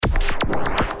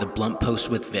The Blunt Post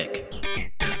with Vic.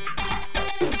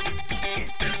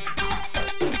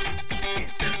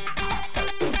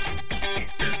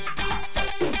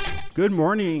 Good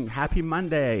morning, happy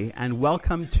Monday, and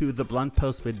welcome to The Blunt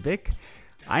Post with Vic.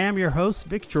 I am your host,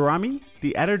 Vic Gerami,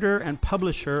 the editor and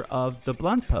publisher of The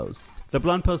Blunt Post. The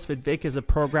Blunt Post with Vic is a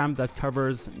program that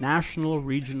covers national,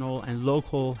 regional, and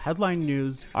local headline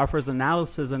news, offers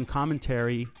analysis and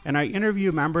commentary, and I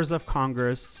interview members of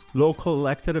Congress, local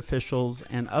elected officials,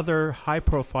 and other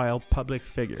high-profile public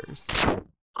figures.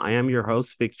 I am your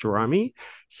host, Vic Gerami,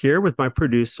 here with my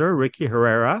producer, Ricky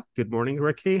Herrera. Good morning,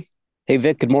 Ricky. Hey,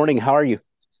 Vic, good morning. How are you?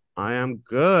 I am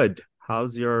good.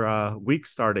 How's your week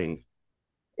starting?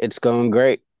 It's going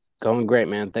great. Going great,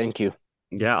 man. Thank you.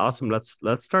 Yeah, awesome. Let's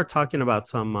start talking about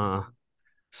some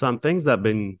things that have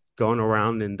been going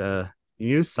around in the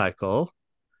news cycle,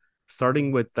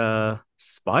 starting with the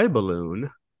spy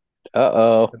balloon.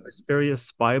 Uh-oh. The mysterious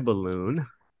spy balloon.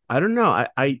 I don't know.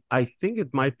 I think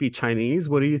it might be Chinese.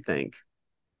 What do you think?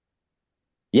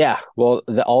 Yeah, well,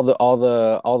 all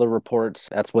the reports,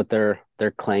 that's what they're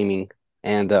claiming.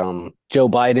 And Joe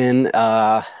Biden,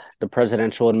 the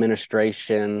presidential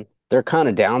administration, they're kind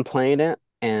of downplaying it.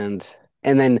 And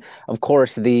then of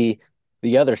course the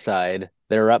other side,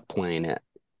 they're upplaying it.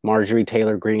 Marjorie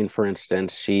Taylor Greene, for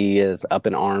instance, she is up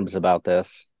in arms about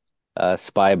this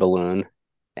spy balloon,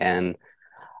 and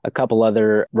a couple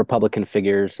other Republican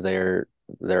figures, they're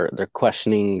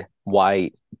questioning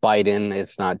why Biden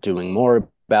is not doing more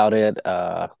about it.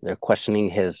 They're questioning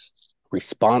his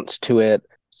response to it.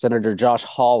 Senator Josh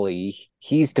Hawley,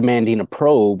 he's demanding a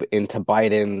probe into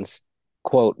Biden's,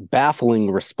 quote, baffling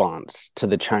response to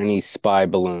the Chinese spy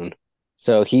balloon.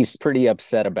 So he's pretty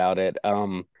upset about it.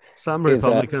 Some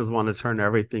Republicans want to turn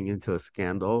everything into a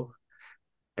scandal,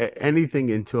 anything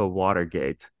into a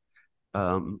Watergate.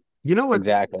 You know what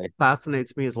exactly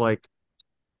fascinates me is, like,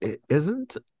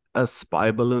 isn't a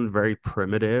spy balloon very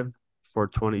primitive for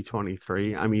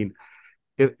 2023? I mean,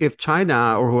 if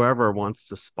China or whoever wants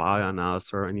to spy on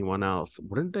us or anyone else,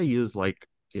 wouldn't they use, like,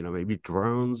 maybe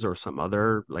drones or some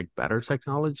other, like, better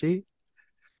technology?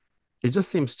 It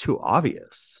just seems too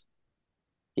obvious.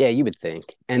 Yeah, you would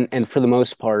think. And for the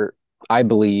most part, I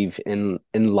believe in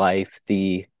life,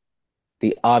 the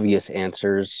obvious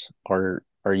answers are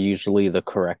usually the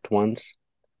correct ones.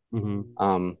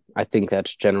 Mm-hmm. I think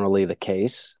that's generally the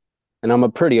case. And I'm a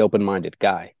pretty open-minded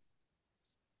guy.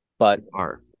 But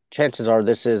chances are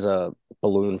this is a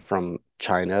balloon from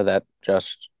China that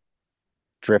just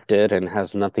drifted and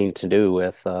has nothing to do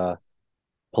with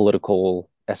political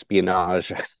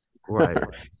espionage, right?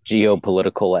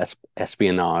 Geopolitical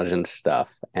espionage and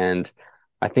stuff. And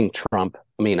I think I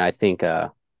think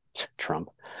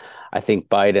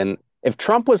Biden, if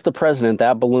Trump was the president,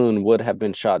 that balloon would have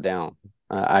been shot down.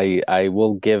 I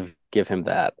will give him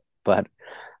that. But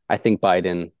I think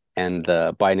Biden and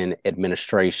the Biden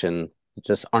administration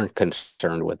just aren't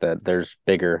concerned with it. There's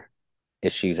bigger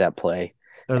issues at play.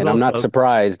 And I'm not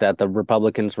surprised at the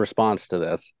Republicans' response to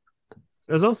this.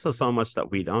 There's also so much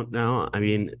that we don't know. I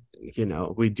mean,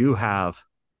 we do have,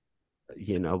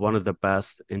 one of the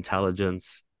best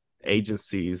intelligence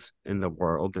agencies in the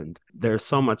world. And there's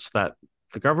so much that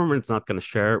the government's not going to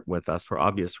share with us for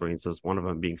obvious reasons, one of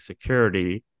them being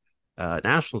security,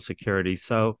 national security.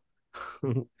 So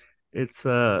it's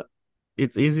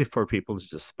easy for people to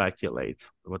just speculate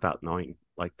without knowing,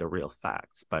 like, the real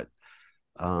facts. But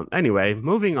anyway,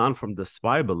 moving on from the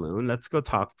spy balloon, let's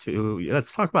talk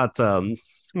about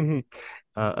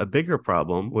a bigger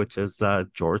problem, which is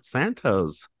George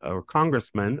Santos, a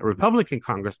Republican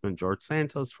Congressman George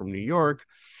Santos from New York,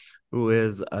 who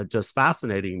is just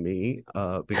fascinating me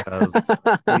because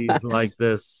he's like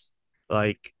this,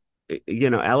 like,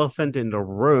 elephant in the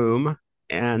room.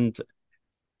 And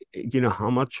how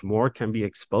much more can be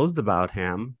exposed about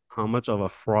him? How much of a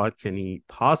fraud can he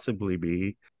possibly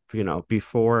be,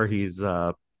 before he's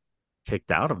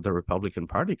kicked out of the Republican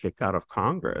Party, kicked out of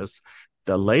Congress?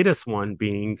 The latest one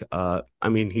being,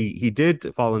 he did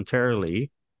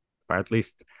voluntarily, or at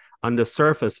least on the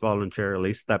surface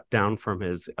voluntarily, step down from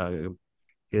his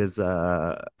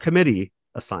committee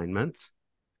assignments.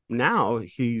 Now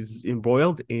he's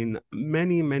embroiled in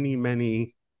many, many,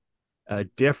 many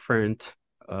different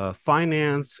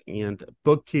finance and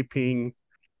bookkeeping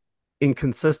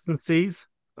inconsistencies,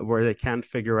 where they can't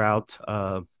figure out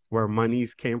where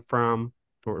monies came from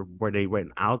or where they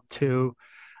went out to,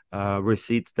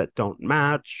 receipts that don't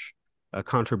match,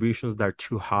 contributions that are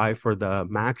too high for the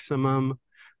maximum.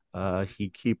 He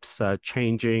keeps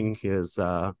changing his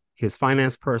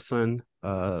finance person,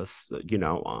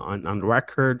 on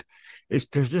record.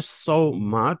 There's just so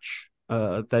much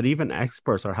that even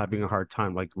experts are having a hard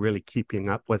time like really keeping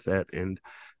up with it and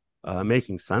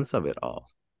making sense of it all.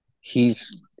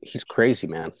 He's crazy,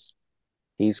 man.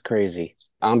 He's crazy.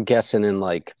 I'm guessing in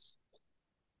like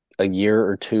a year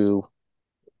or two,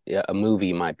 yeah, a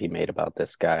movie might be made about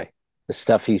this guy. The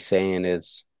stuff he's saying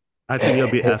is, I think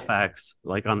it'll be FX,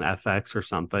 like on FX or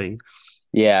something,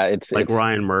 yeah, like it's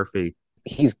Ryan Murphy.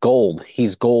 he's gold.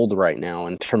 He's gold right now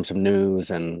in terms of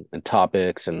news and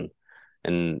topics and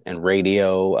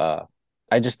radio.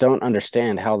 I just don't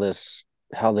understand how this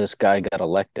guy got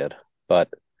elected. But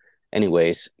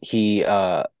anyways, he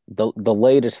the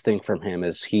latest thing from him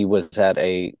is he was at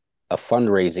a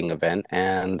fundraising event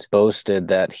and boasted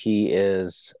that he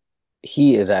is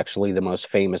actually the most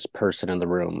famous person in the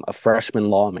room, a freshman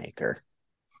lawmaker.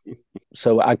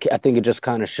 So I think it just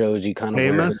kind of shows you kind of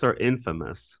where Famous or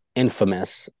infamous?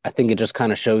 infamous. I think it just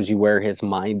kind of shows you where his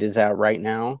mind is at right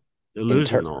now. In ter-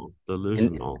 Delusional, in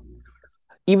delusional.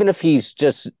 even if he's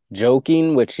just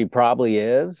joking, which he probably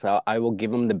is, I will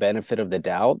give him the benefit of the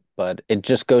doubt. But it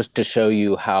just goes to show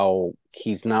you how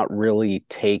he's not really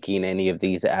taking any of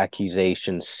these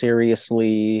accusations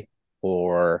seriously.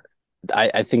 Or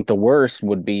I think the worst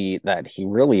would be that he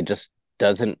really just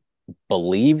doesn't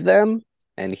believe them.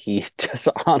 And he just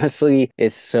honestly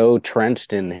is so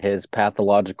trenched in his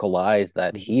pathological lies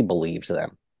that he believes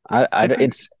them. I think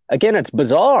It's again, it's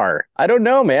bizarre. I don't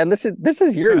know, man. This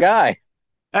is your uh, guy.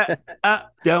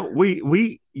 don't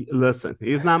we listen.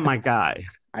 He's not my guy.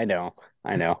 I know.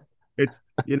 I know. It's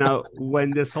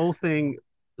when this whole thing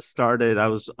started, I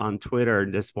was on Twitter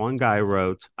and this one guy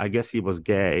wrote, I guess he was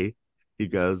gay. He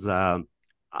goes, I'm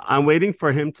waiting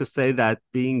for him to say that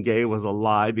being gay was a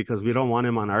lie because we don't want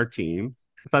him on our team.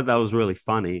 I thought that was really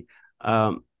funny.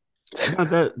 Um,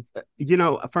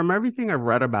 from everything I've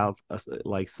read about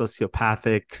like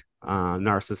sociopathic,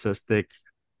 narcissistic,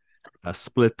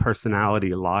 split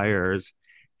personality liars,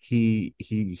 he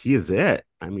is it.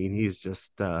 I mean, he's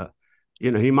just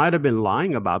he might have been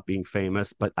lying about being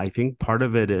famous, but I think part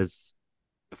of it is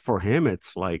for him,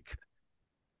 it's like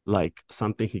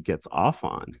something he gets off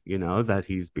on, that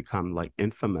he's become like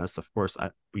infamous. Of course,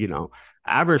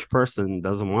 average person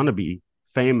doesn't want to be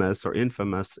famous or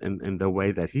infamous in the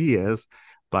way that he is,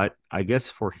 but I guess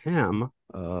for him,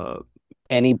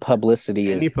 Any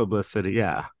publicity any publicity,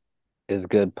 yeah. is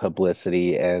good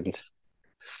publicity, and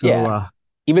So, yeah.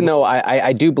 Even though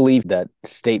I do believe that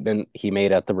statement he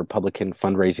made at the Republican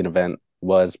fundraising event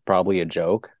was probably a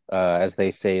joke. As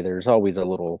they say, there's always a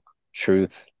little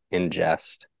truth in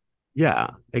jest.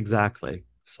 yeah, exactly.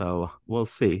 So we'll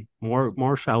see.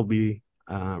 More shall be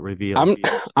revealed. I'm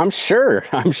I'm sure.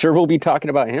 I'm sure we'll be talking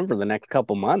about him for the next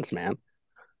couple months, man.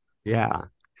 Yeah.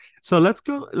 So let's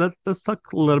go. Let's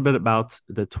talk a little bit about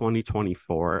the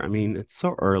 2024. I mean, it's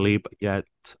so early, but yet,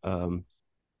 uh,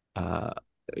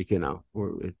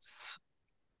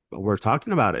 we're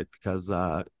talking about it because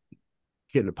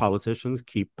politicians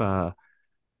keep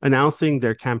announcing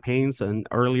their campaigns and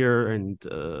earlier, and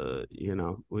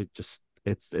we just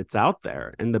it's out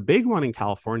there. And the big one in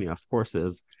California, of course,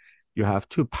 is you have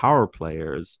two power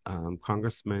players,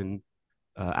 Congressman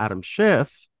Adam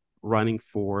Schiff running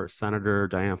for Senator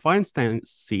Dianne Feinstein's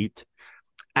seat.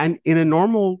 And in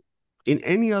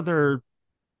any other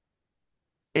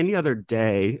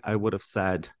day, I would have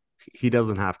said he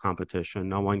doesn't have competition.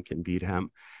 No one can beat him.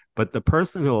 But the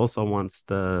person who also wants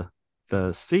the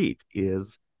seat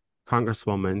is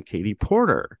Congresswoman Katie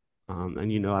Porter.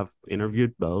 And I've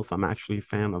interviewed both. I'm actually a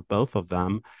fan of both of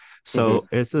them. Hmm. So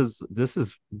this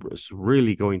is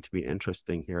really going to be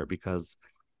interesting here because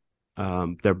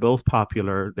they're both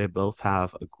popular. They both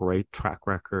have a great track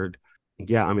record.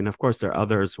 Yeah, I mean, of course, there are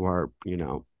others who are,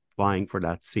 vying for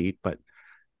that seat, but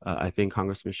I think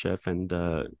Congressman Schiff and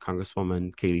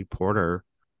Congresswoman Katie Porter,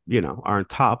 are on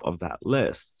top of that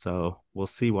list. So we'll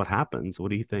see what happens.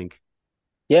 What do you think?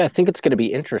 Yeah, I think it's going to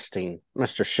be interesting.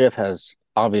 Mr. Schiff has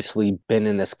obviously been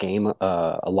in this game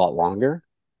a lot longer,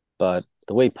 but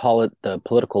the way the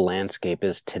political landscape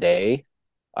is today,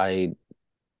 I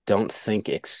don't think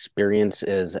experience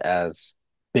is as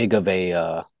big of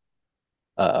a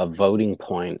voting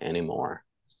point anymore.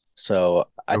 So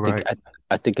All right.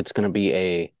 I think it's going to be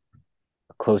a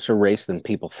closer race than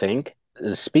people think.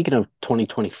 Speaking of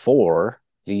 2024,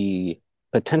 the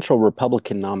potential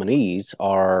Republican nominees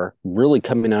are really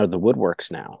coming out of the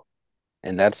woodworks now,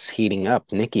 and that's heating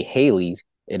up. Nikki Haley,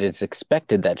 it is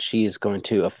expected that she is going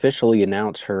to officially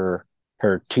announce her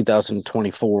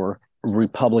 2024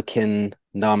 Republican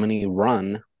nominee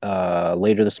run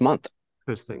later this month.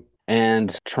 Interesting.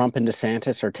 And Trump and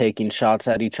DeSantis are taking shots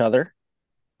at each other.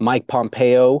 Mike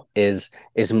Pompeo is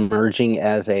emerging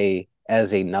as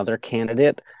another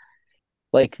candidate.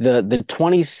 Like the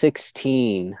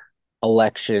 2016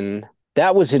 election,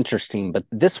 that was interesting, but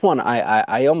this one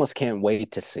I almost can't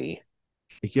wait to see.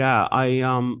 Yeah,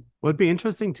 I would be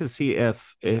interesting to see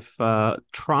if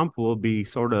Trump will be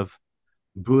sort of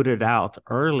booted out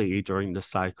early during the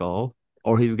cycle,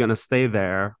 or he's going to stay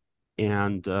there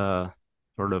and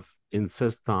sort of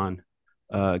insist on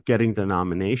getting the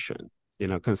nomination.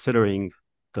 Considering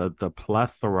the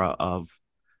plethora of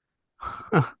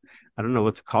I don't know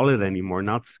what to call it anymore,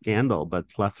 not scandal, but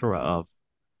plethora of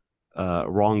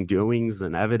wrongdoings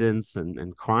and evidence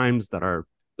and crimes that are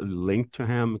linked to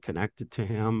him, connected to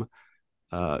him,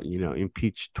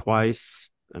 impeached twice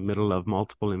in the middle of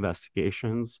multiple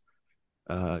investigations.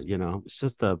 It's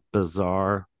just a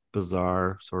bizarre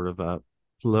sort of a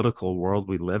political world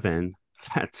we live in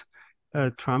that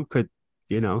Trump could,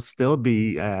 still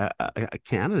be a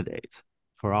candidate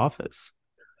for office.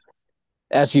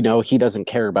 As you know, he doesn't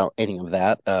care about any of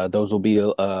that. Those will be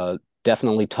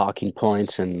definitely talking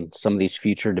points in some of these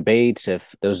future debates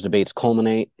if those debates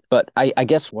culminate. But I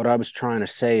guess what I was trying to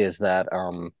say is that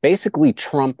basically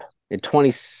Trump in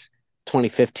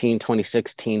 2015,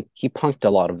 2016, he punked a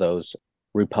lot of those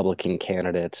Republican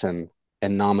candidates and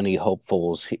nominee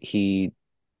hopefuls. He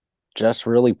just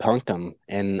really punked them,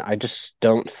 and I just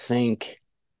don't think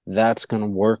that's going to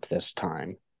work this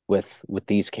time with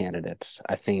these candidates.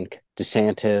 I think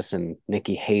DeSantis and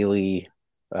Nikki Haley,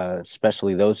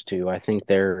 especially those two, I think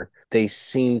they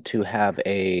seem to have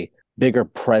a bigger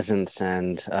presence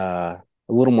and a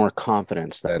little more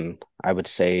confidence than I would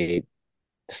say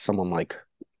someone like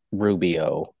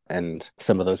Rubio and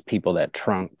some of those people that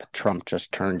Trump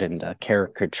just turned into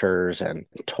caricatures and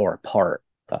tore apart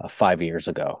 5 years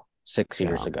ago, 6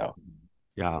 years Yeah, ago.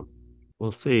 yeah.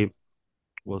 We'll see.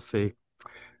 We'll see.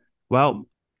 Well,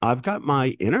 I've got my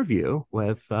interview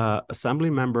with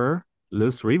Assemblymember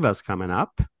Luz Rivas coming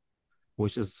up,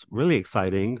 which is really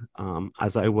exciting.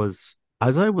 As I was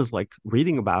like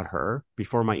reading about her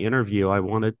before my interview, I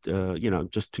wanted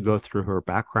just to go through her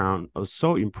background. I was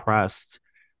so impressed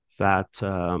that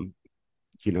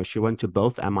she went to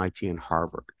both MIT and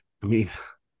Harvard. I mean,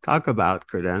 talk about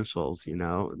credentials. I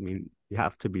mean, you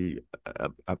have to be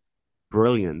a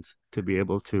brilliant to be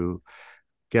able to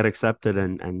get accepted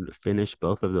and finish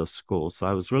both of those schools. So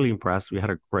I was really impressed. We had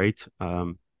a great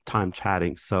time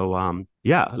chatting. So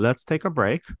yeah, let's take a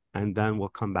break and then we'll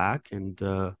come back and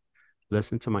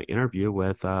listen to my interview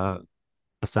with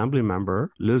Assemblymember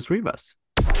Luz Rivas.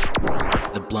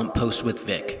 The Blunt Post with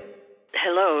Vic.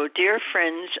 Hello, dear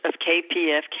friends of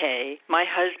KPFK. My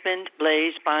husband,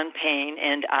 Blaise Bonpane,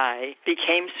 and I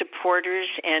became supporters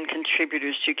and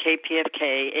contributors to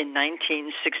KPFK in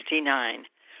 1969.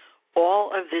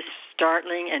 All of this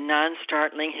startling and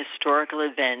non-startling historical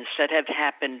events that have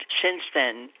happened since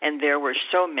then, and there were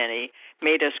so many,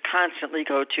 made us constantly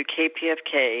go to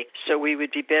KPFK so we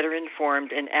would be better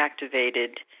informed and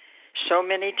activated. So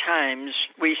many times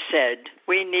we said,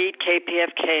 we need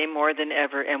KPFK more than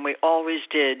ever, and we always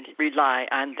did rely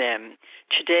on them.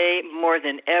 Today, more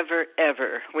than ever,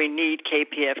 we need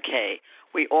KPFK.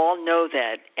 We all know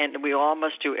that, and we all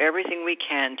must do everything we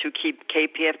can to keep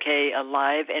KPFK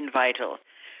alive and vital.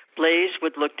 Blaise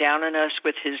would look down on us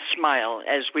with his smile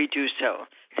as we do so.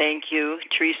 Thank you,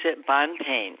 Teresa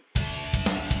Bonpane.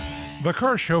 The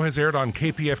Car Show has aired on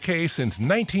KPFK since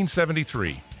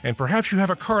 1973. And perhaps you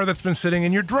have a car that's been sitting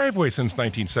in your driveway since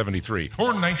 1973 or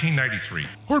 1993.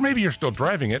 Or maybe you're still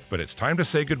driving it, but it's time to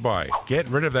say goodbye. Get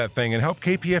rid of that thing and help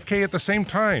KPFK at the same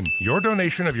time. Your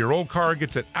donation of your old car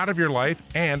gets it out of your life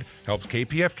and helps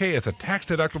KPFK as a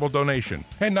tax-deductible donation.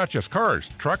 And not just cars,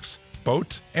 trucks,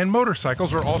 boats, and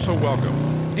motorcycles are also welcome.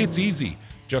 It's easy.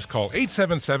 Just call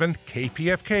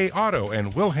 877-KPFK-AUTO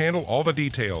and we'll handle all the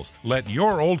details. Let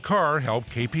your old car help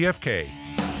KPFK.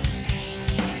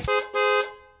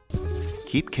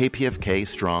 Keep KPFK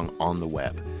strong on the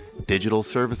web. Digital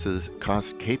services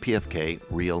cost KPFK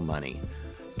real money.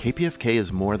 KPFK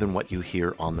is more than what you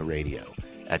hear on the radio.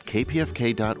 At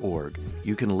kpfk.org,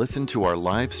 you can listen to our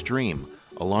live stream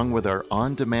along with our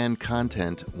on-demand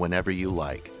content whenever you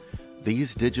like.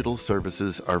 These digital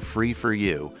services are free for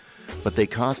you, but they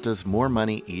cost us more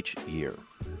money each year.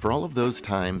 For all of those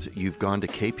times you've gone to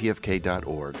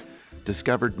kpfk.org,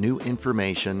 discovered new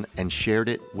information, and shared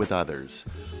it with others,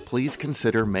 please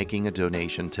consider making a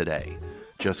donation today.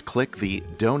 Just click the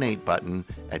Donate button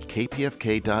at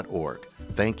kpfk.org.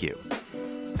 Thank you.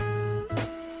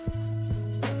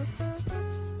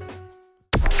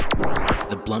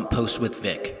 The Blunt Post with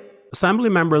Vic.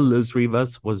 Assemblymember Liz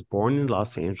Rivas was born in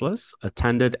Los Angeles,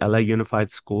 attended LA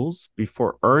Unified Schools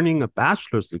before earning a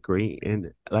bachelor's degree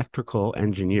in electrical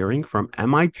engineering from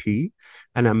MIT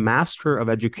and a Master of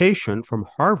Education from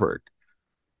Harvard.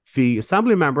 The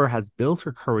Assemblymember has built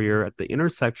her career at the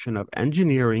intersection of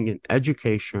engineering and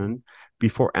education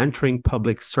before entering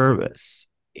public service.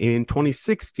 In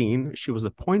 2016, she was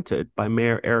appointed by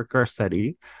Mayor Eric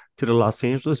Garcetti to the Los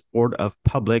Angeles Board of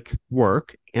Public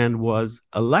Work and was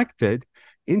elected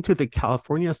into the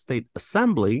California State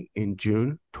Assembly in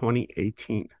June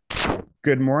 2018.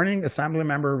 Good morning,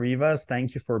 Assemblymember Rivas.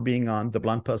 Thank you for being on the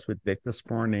Blunt Post with Vic this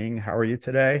morning. How are you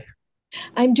today?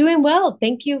 I'm doing well.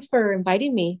 Thank you for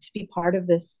inviting me to be part of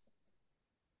this.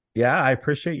 Yeah, I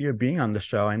appreciate you being on the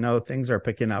show. I know things are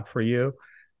picking up for you.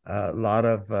 A lot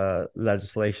of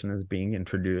legislation is being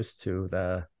introduced to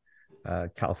the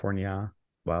California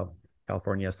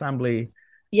Assembly,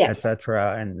 yes,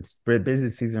 etc. And it's a busy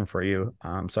season for you.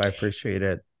 So I appreciate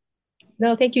it.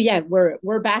 No, thank you. Yeah,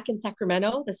 we're back in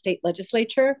Sacramento, the state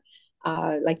legislature.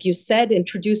 Like you said,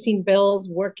 introducing bills,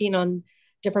 working on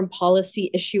different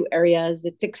policy issue areas.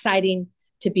 It's exciting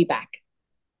to be back.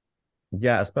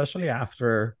 Yeah, especially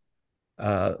after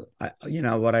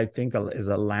what I think is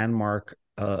a landmark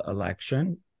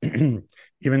election.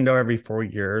 Even though every 4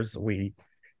 years we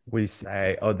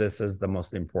say, oh, this is the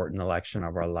most important election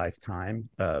of our lifetime,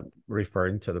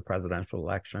 referring to the presidential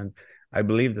election. I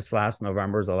believe this last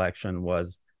November's election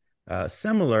was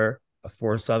similar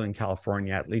for Southern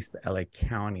California, at least LA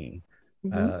County.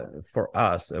 For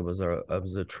us, it was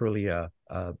a truly a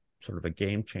sort of a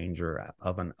game changer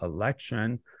of an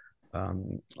election.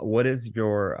 What is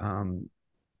your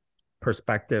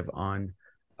perspective on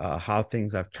how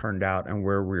things have turned out and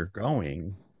where we're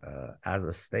going as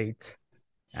a state?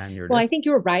 And your I think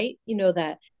you're right.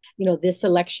 This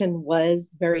election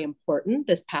was very important.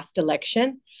 This past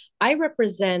election, I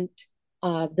represent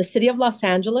the city of Los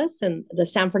Angeles and the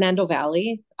San Fernando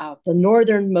Valley, the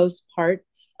northernmost part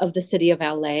of the city of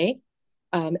LA.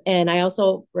 And I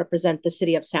also represent the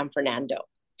city of San Fernando,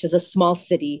 which is a small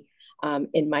city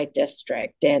in my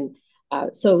district. And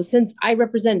so since I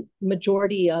represent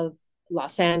majority of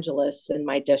Los Angeles in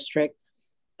my district,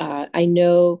 I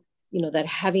know, that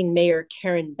having Mayor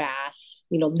Karen Bass,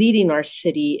 leading our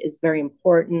city is very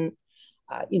important.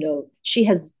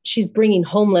 She's bringing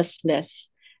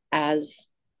homelessness as,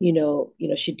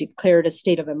 she declared a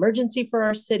state of emergency for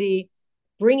our city,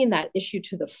 bringing that issue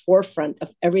to the forefront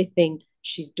of everything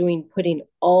she's doing, putting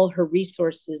all her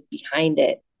resources behind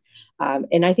it.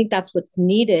 And I think that's what's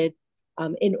needed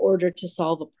in order to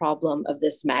solve a problem of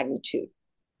this magnitude.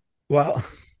 Well,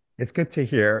 it's good to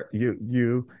hear.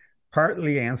 You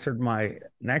partly answered my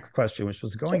next question, which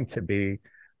was going to be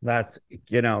that,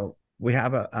 we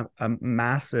have a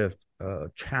massive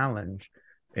challenge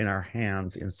in our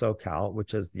hands in SoCal,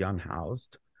 which is the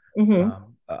unhoused,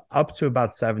 up to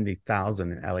about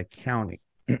 70,000 in LA County.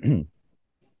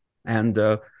 And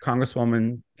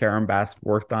Congresswoman Karen Bass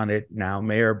worked on it. Now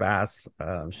Mayor Bass,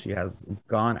 she has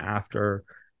gone after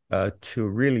to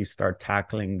really start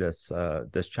tackling this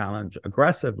challenge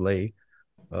aggressively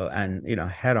and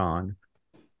head on.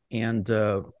 And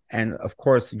of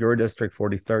course, your district,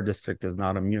 43rd district, is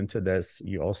not immune to this.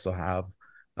 You also have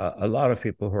a lot of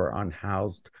people who are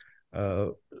unhoused.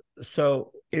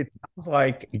 So it sounds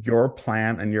like your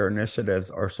plan and your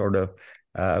initiatives are sort of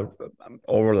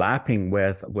overlapping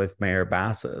with Mayor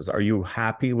Bass's. Are you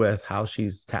happy with how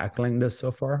she's tackling this so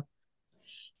far?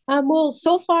 Well,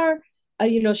 so far,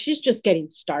 she's just getting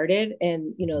started.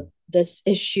 And, this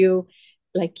issue,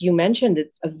 like you mentioned,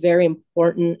 it's a very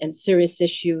important and serious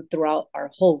issue throughout our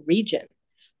whole region,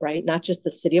 right? Not just the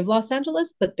city of Los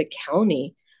Angeles, but the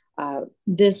county.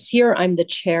 This year, I'm the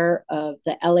chair of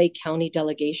the LA County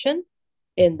delegation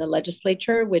in the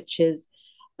legislature, which is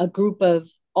a group of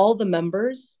all the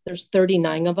members. There's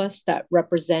 39 of us that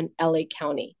represent LA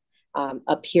County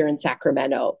up here in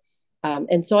Sacramento.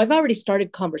 And so I've already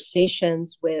started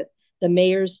conversations with the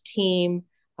mayor's team,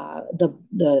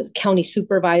 the county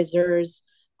supervisors,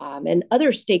 and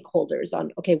other stakeholders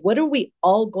on, okay, what are we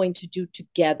all going to do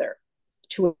together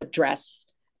to address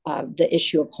the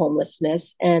issue of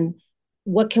homelessness? And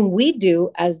what can we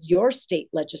do as your state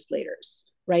legislators,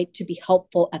 right, to be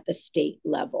helpful at the state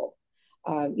level?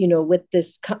 With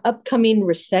this upcoming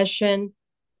recession,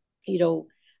 we don't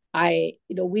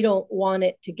want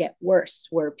it to get worse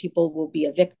where people will be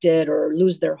evicted or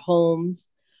lose their homes.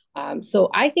 So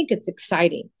I think it's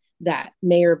exciting that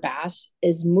Mayor Bass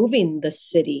is moving the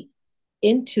city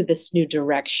into this new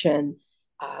direction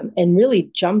and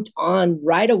really jumped on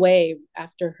right away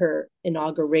after her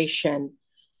inauguration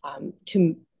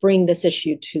to bring this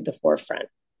issue to the forefront.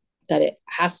 that it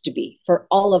has to be for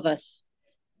all of us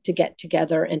to get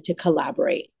together and to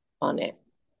collaborate on it.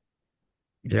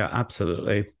 Yeah,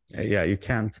 absolutely. Yeah, you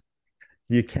can't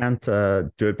do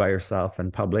it by yourself.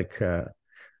 And public,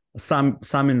 some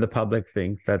in the public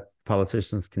think that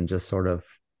politicians can just sort of,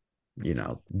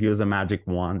 use a magic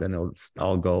wand and it'll just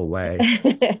all go away.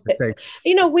 It takes,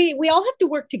 we all have to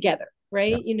work together,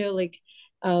 right? yeah.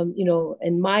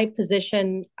 In my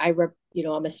position,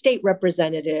 I'm a state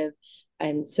representative,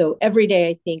 and so every day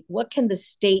I think, what can the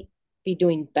state be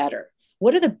doing better?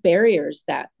 What are the barriers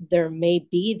that there may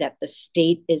be that the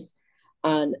state is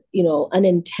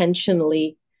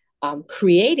unintentionally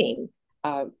creating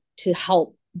to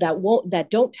help that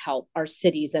don't help our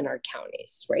cities and our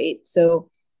counties, right? So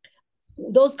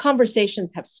those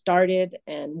conversations have started,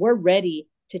 and we're ready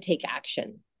to take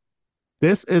action.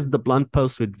 This is the Blunt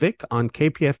Post with Vic on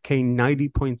KPFK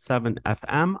 90.7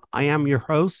 FM. I am your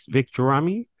host, Vic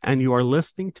Jerami, and you are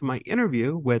listening to my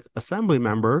interview with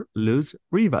Assemblymember Luz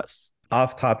Rivas.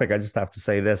 Off topic, I just have to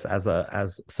say this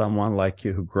as someone like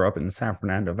you who grew up in the San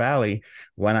Fernando Valley.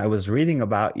 When I was reading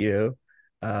about you,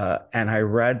 and I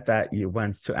read that you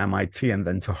went to MIT and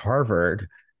then to Harvard,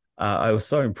 I was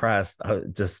so impressed. I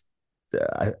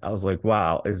was like,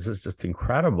 wow, this is just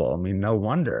incredible. I mean, no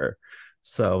wonder.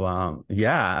 So,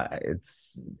 yeah,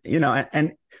 it's,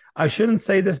 and I shouldn't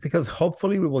say this because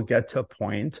hopefully we will get to a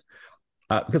point,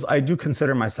 because I do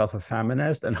consider myself a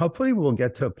feminist, and hopefully we will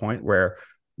get to a point where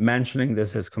mentioning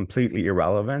this is completely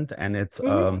irrelevant and it's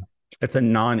a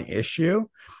non-issue,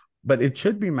 but it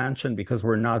should be mentioned because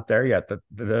we're not there yet.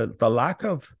 The lack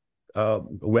of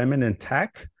women in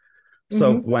tech.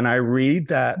 So when I read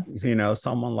that,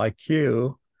 someone like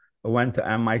you went to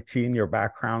MIT in your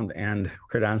background and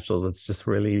credentials, it's just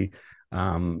really,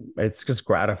 it's just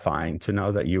gratifying to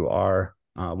know that you are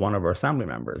one of our assembly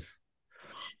members.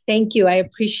 Thank you. I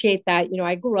appreciate that.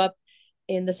 I grew up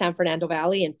in the San Fernando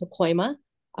Valley in Pacoima,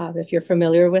 if you're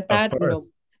familiar with that.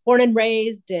 Born and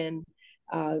raised, and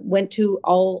went to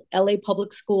all LA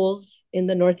public schools in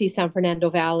the Northeast San Fernando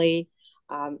Valley.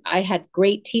 I had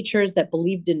great teachers that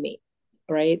believed in me,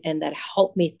 right? And that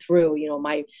helped me through.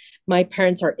 My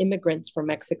parents are immigrants from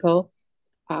Mexico.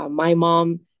 My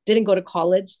mom didn't go to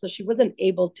college, so she wasn't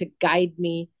able to guide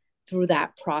me through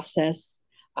that process.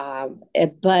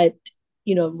 But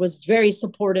was very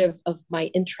supportive of my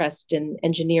interest in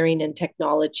engineering and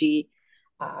technology.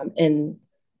 And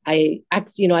I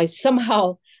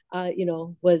somehow,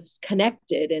 was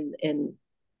connected and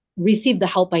received the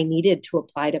help I needed to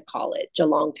apply to college a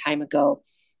long time ago,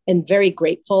 and very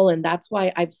grateful. And that's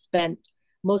why I've spent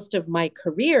most of my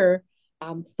career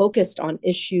focused on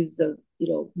issues of,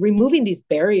 removing these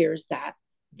barriers that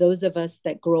those of us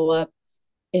that grow up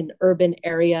in urban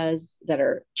areas that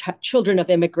are children of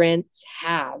immigrants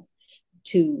have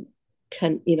to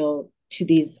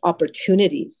these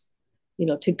opportunities,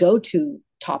 to go to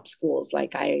top schools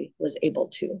like I was able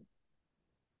to.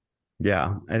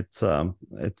 Yeah, it's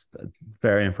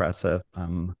very impressive.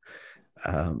 And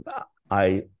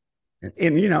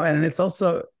it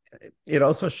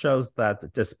also shows that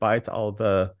despite all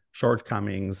the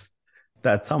shortcomings,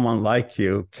 that someone like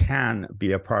you can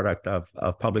be a product of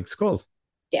public schools.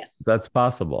 Yes, that's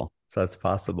possible.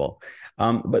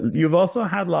 But you've also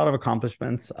had a lot of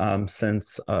accomplishments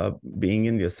since being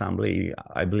in the assembly.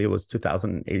 I believe it was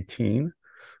 2018.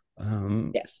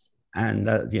 Yes. And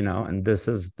and this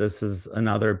is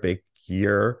another big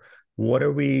year. What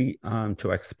are we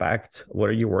to expect? What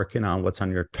are you working on? What's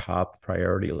on your top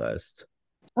priority list?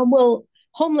 Well,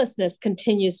 homelessness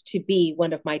continues to be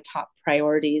one of my top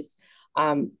priorities.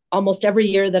 Almost every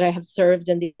year that I have served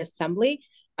in the assembly,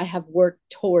 I have worked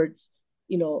towards,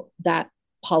 that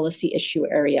policy issue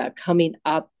area, coming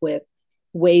up with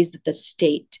ways that the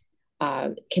state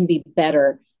can be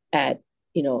better at,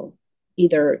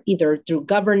 either through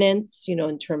governance,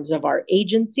 in terms of our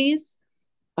agencies,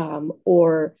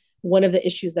 or one of the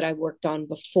issues that I worked on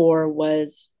before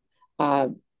was,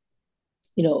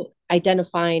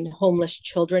 identifying homeless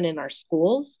children in our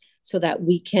schools so that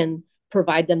we can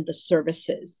provide them the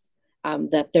services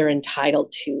that they're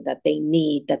entitled to, that they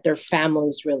need, that their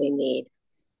families really need.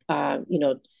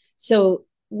 So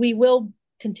we will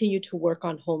continue to work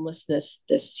on homelessness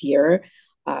this year.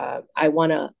 I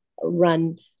want to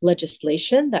run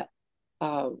legislation that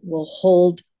will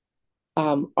hold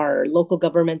our local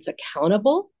governments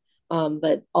accountable,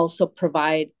 but also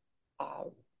provide,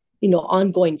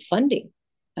 ongoing funding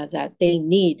that they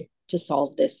need to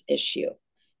solve this issue.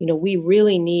 We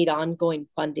really need ongoing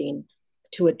funding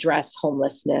to address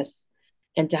homelessness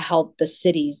and to help the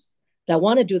cities that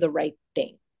want to do the right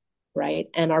thing, right,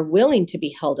 and are willing to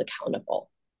be held accountable.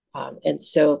 And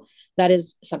so that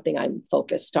is something I'm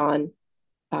focused on.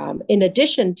 In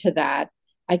addition to that,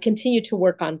 I continue to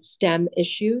work on STEM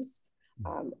issues.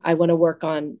 I want to work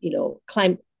on,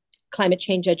 climate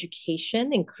change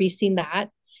education, increasing that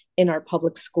in our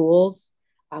public schools,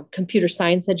 computer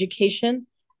science education.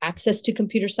 Access to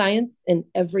computer science in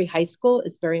every high school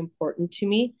is very important to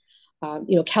me.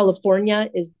 California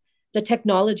is the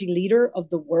technology leader of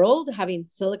the world, having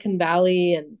Silicon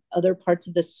Valley and other parts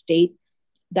of the state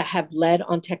that have led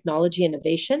on technology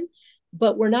innovation.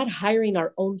 But we're not hiring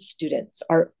our own students,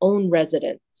 our own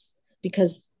residents,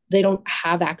 because they don't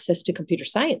have access to computer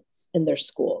science in their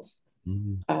schools.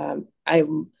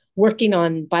 I'm working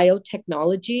on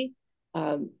biotechnology.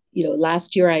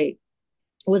 Last year I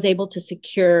was able to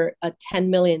secure a $10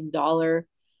 million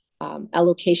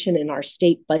allocation in our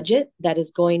state budget that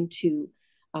is going to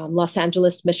Los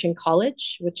Angeles Mission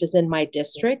College, which is in my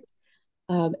district.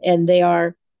 And they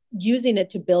are using it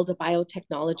to build a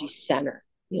biotechnology center.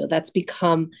 That's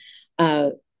become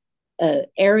an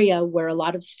area where a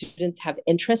lot of students have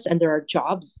interest, and there are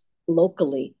jobs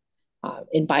locally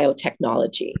in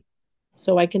biotechnology.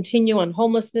 So I continue on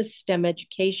homelessness, STEM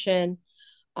education,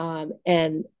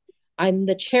 and I'm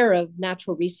the chair of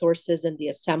natural resources in the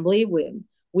Assembly when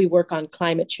we work on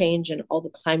climate change, and all the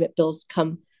climate bills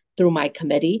come through my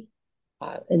committee.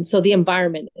 And so the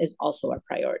environment is also a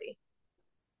priority.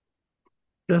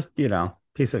 Just,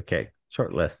 piece of cake,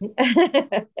 short list.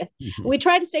 We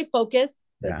try to stay focused,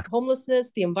 but homelessness,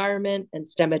 the environment, and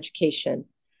STEM education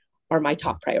are my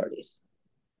top priorities.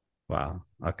 Wow.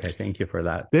 Okay. Thank you for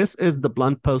that. This is the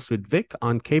Blunt Post with Vic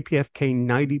on KPFK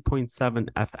 90.7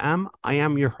 FM. I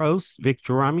am your host, Vic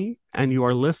Jarami, and you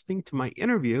are listening to my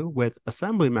interview with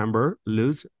Assemblymember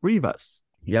Luz Rivas.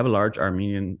 You have a large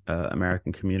Armenian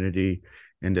American community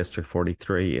in District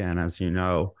 43. And as you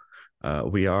know,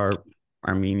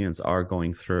 Armenians are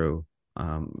going through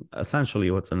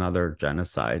essentially what's another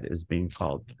genocide is being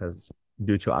called, because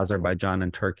due to Azerbaijan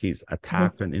and Turkey's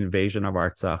attack and invasion of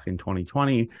Artsakh in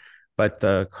 2020, but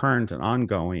the current and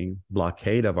ongoing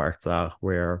blockade of Artsakh,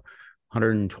 where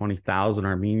 120,000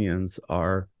 Armenians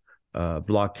are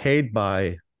blockaded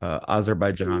by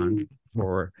Azerbaijan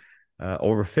for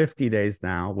over 50 days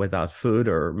now without food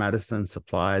or medicine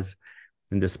supplies.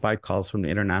 And despite calls from the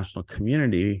international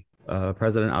community,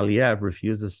 President Aliyev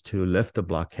refuses to lift the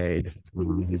blockade.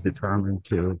 He's determined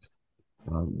to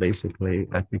basically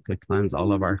ethnically cleanse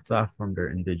all of Artsakh from their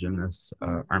indigenous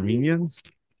Armenians.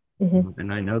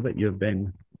 And I know that you've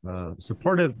been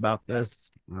supportive about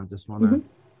this. I just want to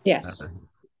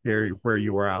hear where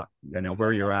you were at,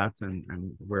 where you're at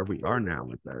and where we are now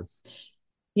with this.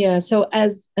 Yeah, so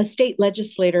as a state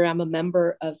legislator, I'm a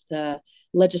member of the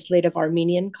Legislative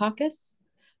Armenian Caucus.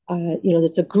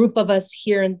 It's a group of us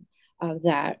here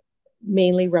that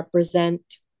mainly represent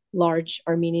large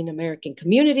Armenian American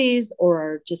communities or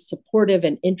are just supportive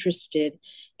and interested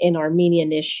in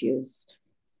Armenian issues.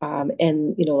 I've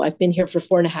been here for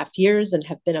 4.5 years and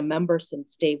have been a member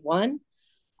since day one.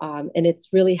 And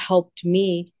it's really helped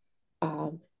me,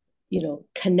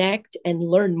 connect and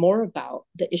learn more about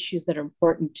the issues that are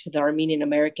important to the Armenian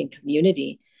American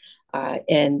community.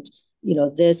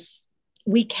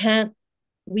 We can't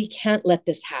let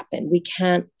this happen. We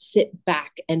can't sit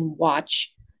back and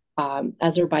watch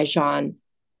Azerbaijan,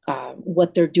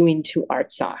 what they're doing to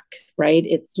Artsakh, right?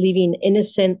 It's leaving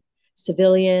innocent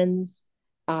civilians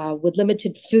with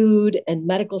limited food and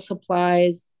medical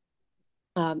supplies.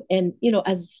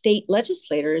 As state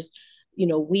legislators,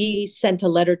 we sent a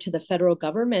letter to the federal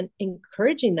government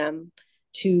encouraging them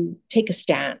to take a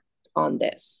stand on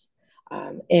this.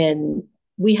 And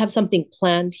we have something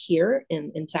planned here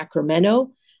in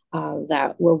Sacramento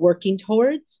that we're working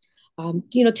towards,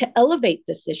 to elevate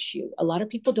this issue. A lot of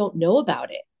people don't know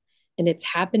about it. And it's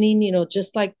happening,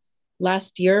 just like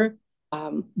last year,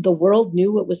 the world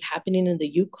knew what was happening in the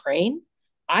Ukraine.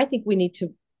 I think we need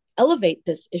to elevate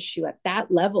this issue at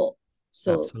that level.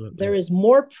 So there is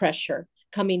more pressure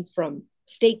coming from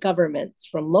state governments,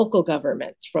 from local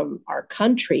governments, from our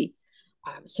country.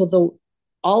 So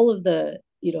all of the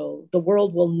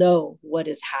world will know what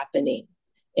is happening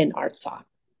in Artsakh.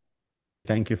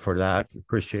 Thank you for that.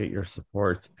 Appreciate your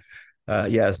support.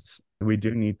 Yes, we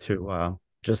do need to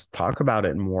just talk about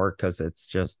it more because it's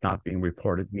just not being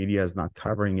reported. Media is not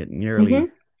covering it nearly,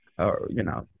 or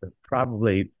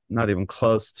probably not even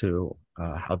close to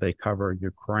how they cover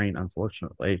Ukraine,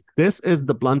 unfortunately. This is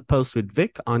the Blunt Post with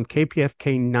Vic on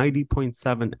KPFK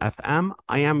 90.7 FM.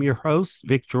 I am your host,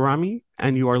 Vic Jarami,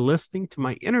 and you are listening to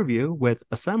my interview with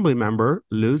Assemblymember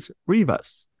Luz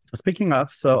Rivas. Speaking of,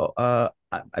 so I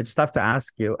just have to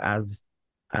ask you, as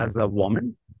a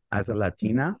woman, as a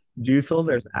Latina. Do you feel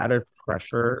there's added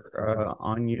pressure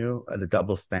on you at a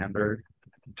double standard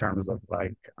in terms of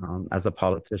like as a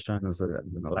politician, as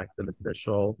an elected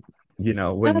official? You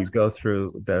know, when you go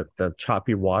through the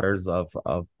choppy waters of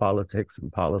politics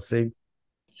and policy?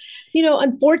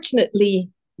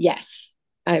 Unfortunately, yes.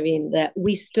 I mean, that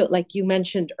we still, like you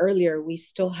mentioned earlier, we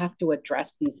still have to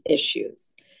address these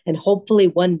issues. And hopefully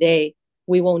one day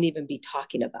we won't even be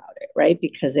talking about it, right?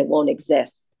 Because it won't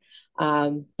exist.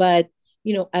 But,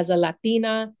 as a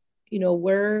Latina,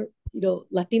 Latinos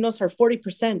are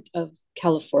 40% of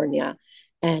California,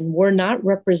 and we're not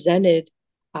represented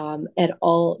at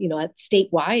all, at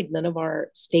statewide. None of our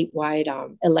statewide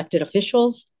elected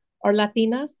officials are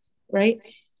Latinas, right?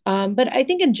 But I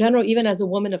think in general, even as a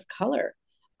woman of color,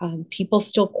 people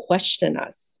still question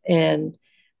us, and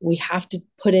we have to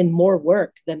put in more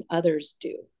work than others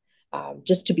do,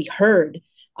 just to be heard,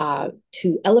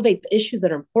 to elevate the issues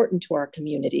that are important to our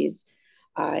communities.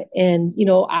 And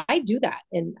I do that,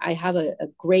 and I have a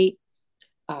great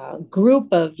group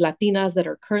of Latinas that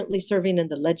are currently serving in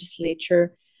the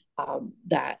legislature,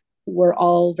 that we're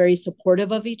all very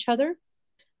supportive of each other,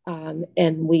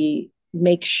 and we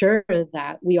make sure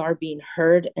that we are being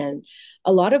heard. And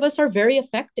a lot of us are very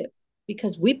effective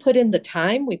because we put in the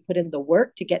time, we put in the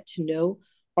work to get to know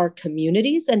our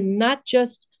communities, and not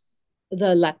just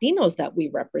the Latinos that we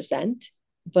represent,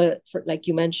 but like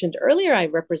you mentioned earlier, I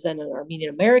represent an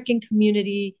Armenian American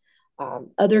community,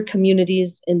 other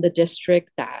communities in the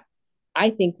district that I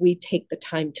think we take the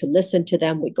time to listen to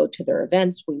them. We go to their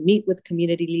events, we meet with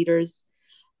community leaders,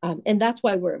 and that's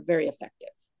why we're very effective.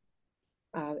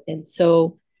 And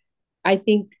so I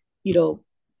think,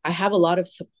 I have a lot of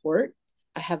support.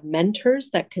 I have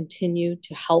mentors that continue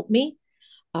to help me.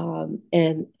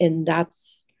 And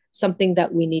that's something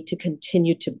that we need to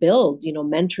continue to build,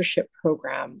 mentorship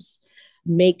programs,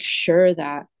 make sure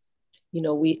that,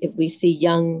 if we see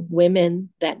young women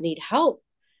that need help,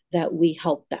 that we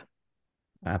help them.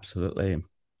 Absolutely.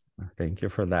 Thank you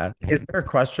for that. Is there a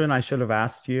question I should have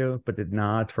asked you, but did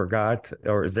not, forgot,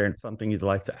 or is there something you'd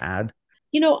like to add?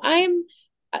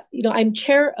 I'm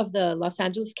chair of the Los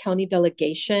Angeles County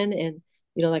delegation. And,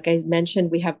 like I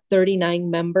mentioned, we have 39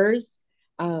 members,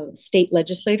 state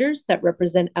legislators that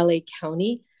represent LA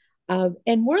County.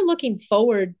 And we're looking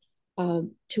forward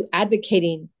to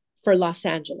advocating for Los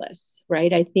Angeles,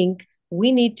 right? I think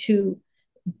we need to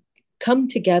come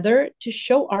together to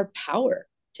show our power,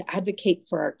 to advocate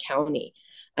for our county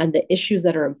and the issues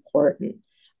that are important.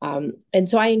 And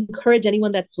so I encourage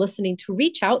anyone that's listening to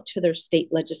reach out to their state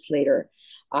legislator,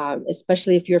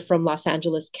 especially if you're from Los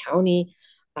Angeles County.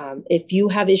 If you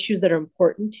have issues that are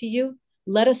important to you,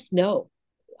 let us know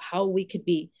how we could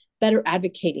be better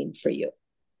advocating for you.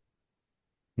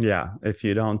 Yeah, if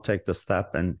you don't take the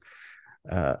step and,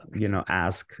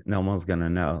 ask, no one's going to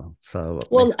know. So,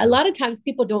 well, a lot of times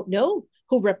people don't know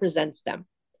who represents them.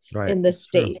 Right. In the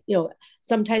state.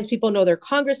 Sometimes people know their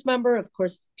congress member. Of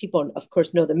course, people,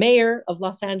 know the mayor of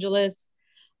Los Angeles,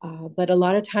 but a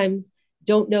lot of times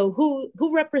don't know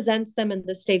who represents them in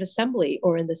the state assembly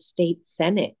or in the state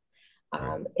senate.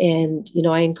 Right. And,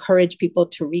 I encourage people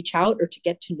to reach out or to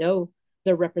get to know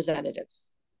their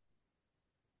representatives.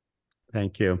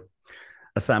 Thank you.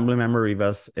 Assemblymember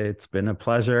Rivas, it's been a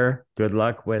pleasure. Good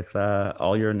luck with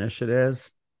all your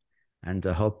initiatives, and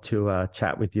I hope to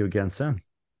chat with you again soon.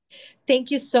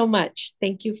 Thank you so much.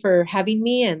 Thank you for having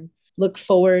me, and look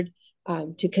forward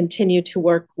to continue to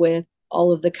work with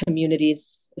all of the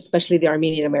communities, especially the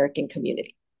Armenian American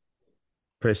community.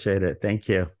 Appreciate it. Thank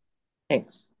you.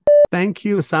 Thanks. Thank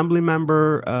you,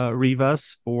 Assemblymember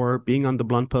Rivas, for being on the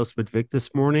Blunt Post with Vic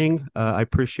this morning. I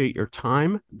appreciate your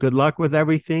time. Good luck with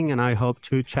everything, and I hope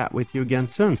to chat with you again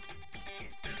soon.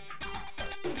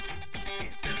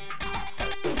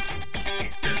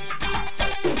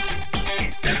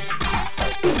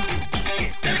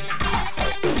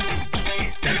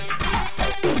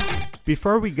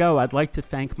 Before we go, I'd like to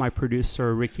thank my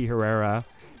producer, Ricky Herrera,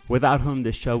 without whom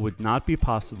this show would not be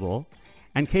possible,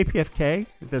 and KPFK,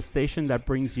 the station that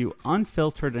brings you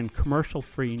unfiltered and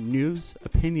commercial-free news,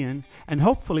 opinion, and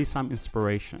hopefully some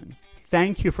inspiration.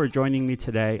 Thank you for joining me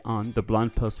today on The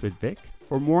Blunt Post with Vic.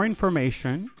 For more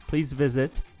information, please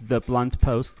visit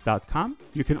thebluntpost.com.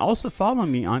 You can also follow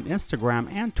me on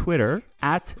Instagram and Twitter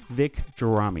at Vic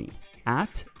Gerami,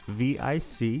 at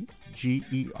VIC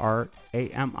Gerami.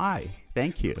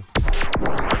 Thank you.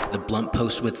 The Blunt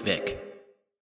Post with Vic.